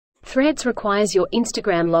Threads requires your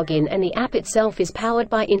Instagram login and the app itself is powered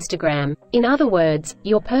by Instagram. In other words,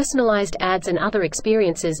 your personalized ads and other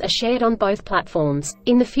experiences are shared on both platforms.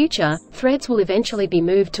 In the future, Threads will eventually be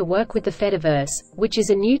moved to work with the Fediverse, which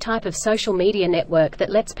is a new type of social media network that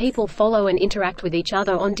lets people follow and interact with each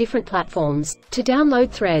other on different platforms. To download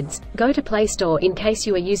Threads, go to Play Store in case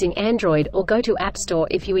you are using Android, or go to App Store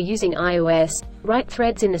if you are using iOS. Write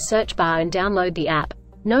Threads in the search bar and download the app.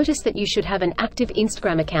 Notice that you should have an active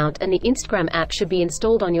Instagram account and the Instagram app should be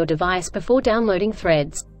installed on your device before downloading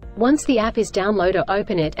Threads. Once the app is downloaded,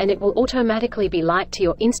 open it and it will automatically be linked to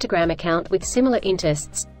your Instagram account with similar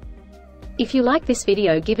interests. If you like this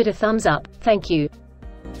video, give it a thumbs up. Thank you.